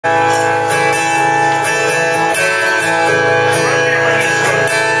Let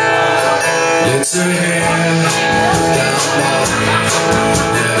your hair down,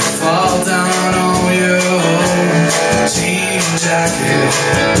 fall down on your jean jacket.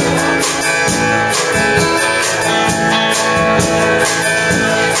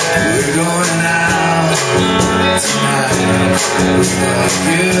 We're going out tonight. We're gonna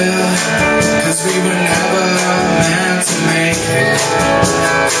give, 'cause we were never meant to make it.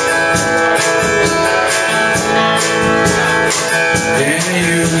 And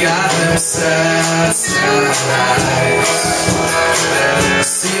you got them sad, sad eyes.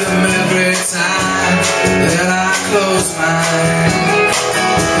 See them every time that I close mine.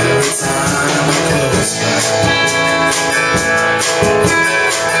 Every time I close mine.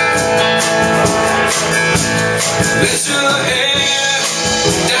 Let your head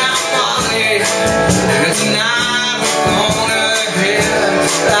down, Molly, and tonight we're gonna hit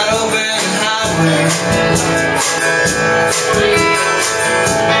that open highway.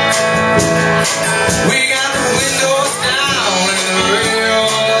 We got the windows down and the radio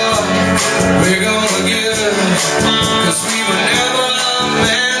up. We're gonna get it, 'cause we were never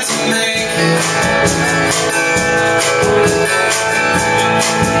meant to make it.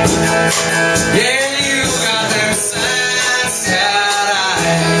 Yeah, you got them sad, sad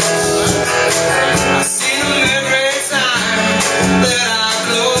eyes. I see them every time that I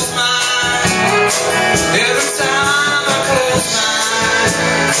close mine. Every time I close mine.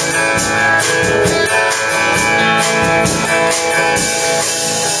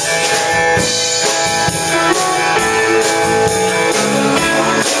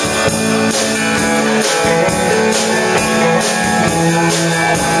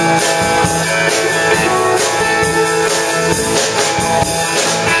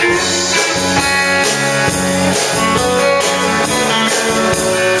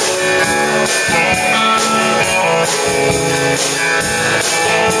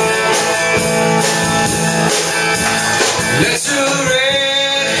 Let your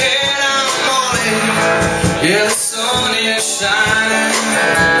red hair down, Molly. Yeah, the sun is shining.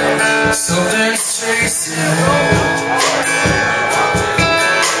 Something's chasing